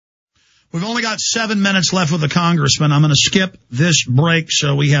We've only got 7 minutes left with the congressman. I'm going to skip this break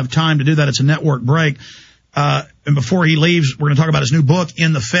so we have time to do that. It's a network break. And before he leaves, we're going to talk about his new book,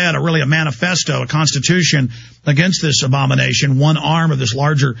 In the Fed, a manifesto, a constitution against this abomination, one arm of this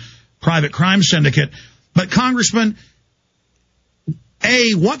larger private crime syndicate. But, Congressman,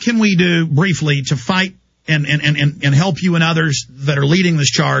 what can we do briefly to fight and help you and others that are leading this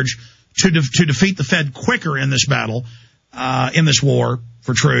charge to defeat the Fed quicker in this battle, in this war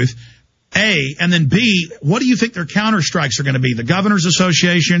for truth? And then B, what do you think their counterstrikes are going to be? The Governors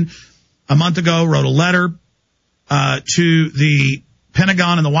Association a month ago wrote a letter to the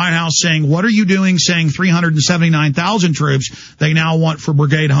Pentagon and the White House saying, what are you doing, saying 379,000 troops they now want for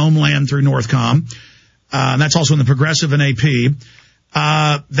Brigade Homeland through Northcom. And that's also in the Progressive and AP.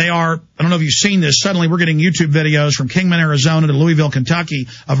 They are, I don't know if you've seen this, suddenly we're getting YouTube videos from Kingman, Arizona to Louisville, Kentucky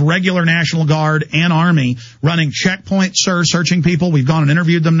of regular National Guard and Army running checkpoints, searching people. We've gone and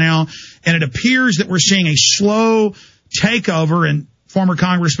interviewed them now. And it appears that we're seeing a slow takeover, and former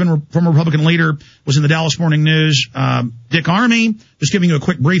Congressman, former Republican leader was in the Dallas Morning News, Dick Armey, just giving you a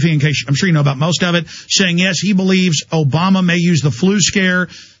quick briefing in case I'm sure you know about most of it, saying, yes, he believes Obama may use the flu scare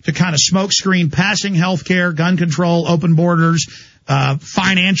to kind of smokescreen passing health care, gun control, open borders,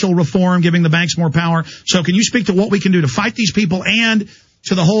 financial reform, giving the banks more power. So can you speak to what we can do to fight these people and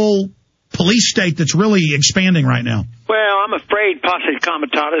to the whole police state that's really expanding right now? Well, I'm afraid Posse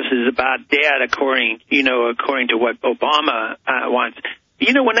Comitatus is about dead, according to what Obama wants.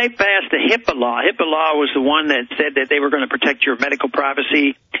 You know, when they passed the HIPAA law was the one that said that they were going to protect your medical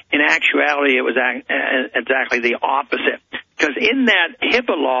privacy. In actuality, it was exactly the opposite. Because in that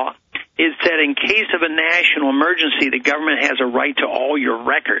HIPAA law, it said in case of a national emergency, the government has a right to all your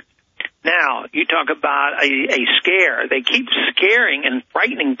records. Now, you talk about a scare. They keep scaring and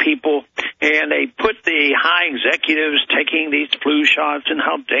frightening people, and they put the high executives taking these flu shots and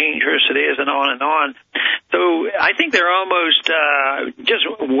how dangerous it is and on and on. So I think they're almost just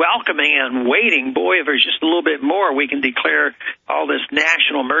welcoming and waiting. Boy, if there's just a little bit more, we can declare all this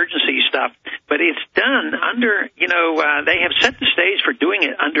national emergency stuff. But it's done under, they have set the stage for doing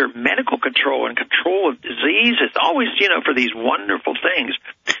it under medical control and control of disease. It's always, for these wonderful things.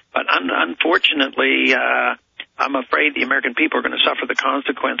 But unfortunately, I'm afraid the American people are going to suffer the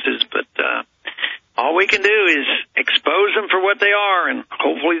consequences. But all we can do is expose them for what they are, and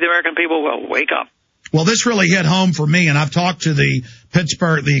hopefully the American people will wake up. Well, this really hit home for me, and I've talked to the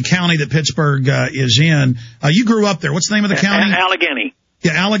county that Pittsburgh is in. You grew up there. What's the name of the county? Allegheny.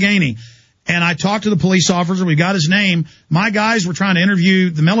 Yeah, Allegheny. And I talked to the police officer. We got his name. My guys were trying to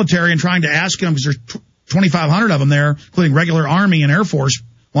interview the military and trying to ask him, because there's 2,500 of them there, including regular Army and Air Force,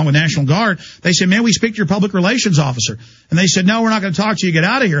 along with National Guard. They said, man, we speak to your public relations officer. And they said, no, we're not going to talk to you. Get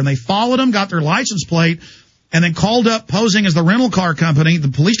out of here. And they followed him, got their license plate, and then called up posing as the rental car company, the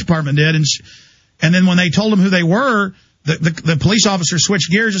police department did. And then when they told them who they were, the police officer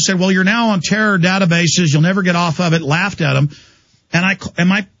switched gears and said, well, you're now on terror databases. You'll never get off of it. Laughed at them. And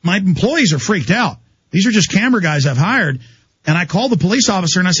my employees are freaked out. These are just camera guys I've hired. And I called the police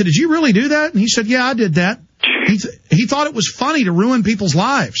officer and I said, did you really do that? And he said, yeah, I did that. He thought it was funny to ruin people's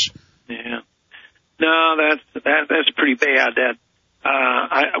lives. Yeah. No, that's pretty bad.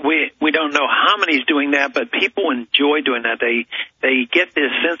 We don't know how many's doing that, but people enjoy doing that. They get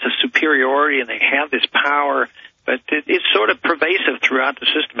this sense of superiority and they have this power, but it's sort of pervasive throughout the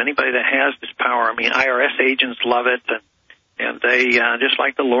system. Anybody that has this power, IRS agents love it, and they just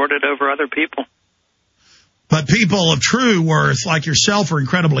like to lord it over other people. But people of true worth, like yourself, are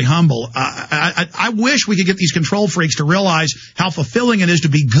incredibly humble. I wish we could get these control freaks to realize how fulfilling it is to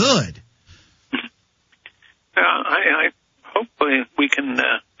be good. I hope we can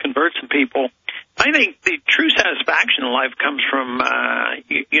convert some people. I think the true satisfaction in life comes from,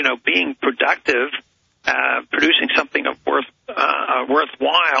 being productive, producing something of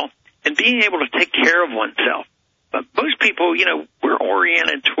worthwhile, and being able to take care of oneself. But most people, we're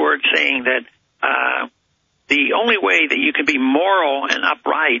oriented towards saying that the only way that you can be moral and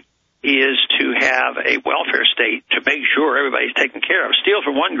upright is to have a welfare state to make sure everybody's taken care of. Steal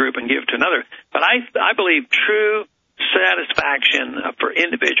from one group and give to another. But I believe true satisfaction for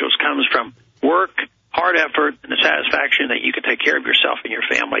individuals comes from work, hard effort, and the satisfaction that you can take care of yourself and your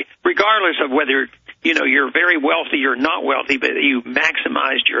family, regardless of whether, you're very wealthy or not wealthy, but you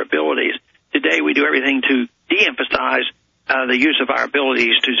maximized your abilities. Today we do everything to de-emphasize the use of our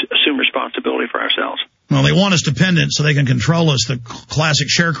abilities to assume responsibility for ourselves. Well, they want us dependent so they can control us, the classic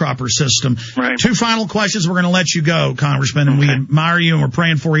sharecropper system. Right. 2 final questions. We're going to let you go, Congressman, and we admire you, and we're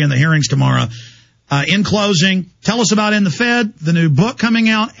praying for you in the hearings tomorrow. In closing, tell us about In the Fed, the new book coming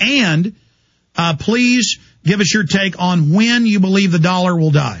out, and please give us your take on when you believe the dollar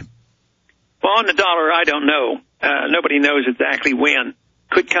will die. Well, on the dollar, I don't know. Nobody knows exactly when.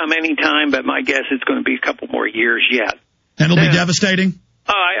 Could come any time, but my guess it's going to be a couple more years yet. And it'll be devastating?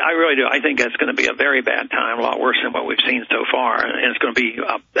 Oh, I really do. I think that's going to be a very bad time, a lot worse than what we've seen so far. And it's going to be,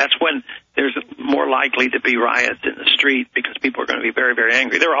 that's when there's more likely to be riots in the street because people are going to be very, very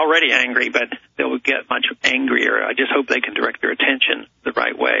angry. They're already angry, but they'll get much angrier. I just hope they can direct their attention the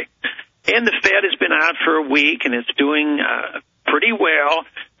right way. And the Fed has been out for a week, and it's doing pretty well.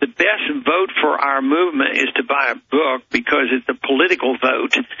 The best vote for our movement is to buy a book because it's a political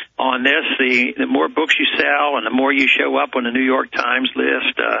vote on this. The more books you sell and the more you show up on the New York Times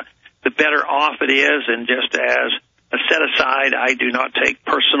list, the better off it is. And just as a set-aside, I do not take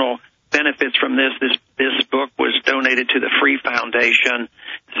personal benefits from this. This book was donated to the Free Foundation,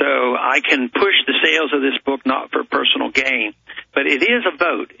 so I can push the sales of this book not for personal gain. But it is a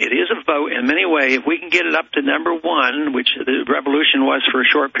vote. It is a vote in many ways. If we can get it up to number one, which the revolution was for a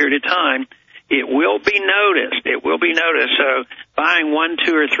short period of time, it will be noticed. It will be noticed. So buying 1,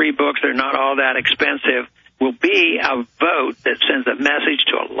 2, or 3 books, they're not all that expensive, will be a vote that sends a message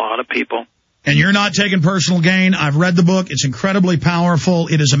to a lot of people. And you're not taking personal gain. I've read the book. It's incredibly powerful.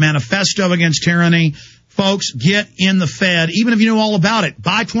 It is a manifesto against tyranny. Folks, get in the Fed. Even if you know all about it,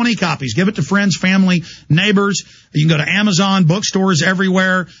 buy 20 copies. Give it to friends, family, neighbors. You can go to Amazon, bookstores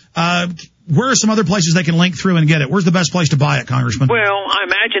everywhere. Where are some other places they can link through and get it? Where's the best place to buy it, Congressman? Well, I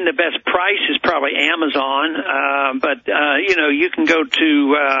imagine the best price is probably Amazon. But you can go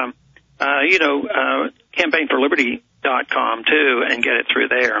to, campaignforliberty.com, too, and get it through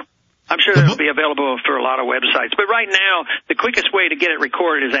there. I'm sure it'll be available for a lot of websites. But right now, the quickest way to get it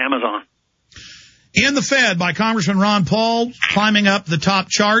recorded is Amazon. In the Fed by Congressman Ron Paul, climbing up the top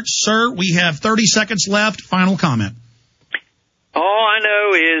charts. Sir, we have 30 seconds left. Final comment. All I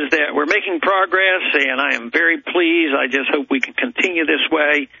know is that we're making progress, and I am very pleased. I just hope we can continue this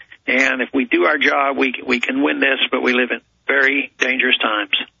way. And if we do our job, we can win this, but we live in very dangerous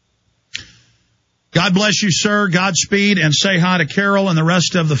times. God bless you, sir. Godspeed, and say hi to Carol and the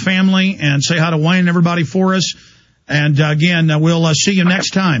rest of the family, and say hi to Wayne and everybody for us. And again, we'll see you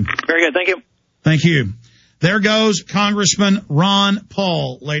next time. Very good. Thank you. Thank you. There goes Congressman Ron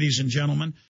Paul, ladies and gentlemen.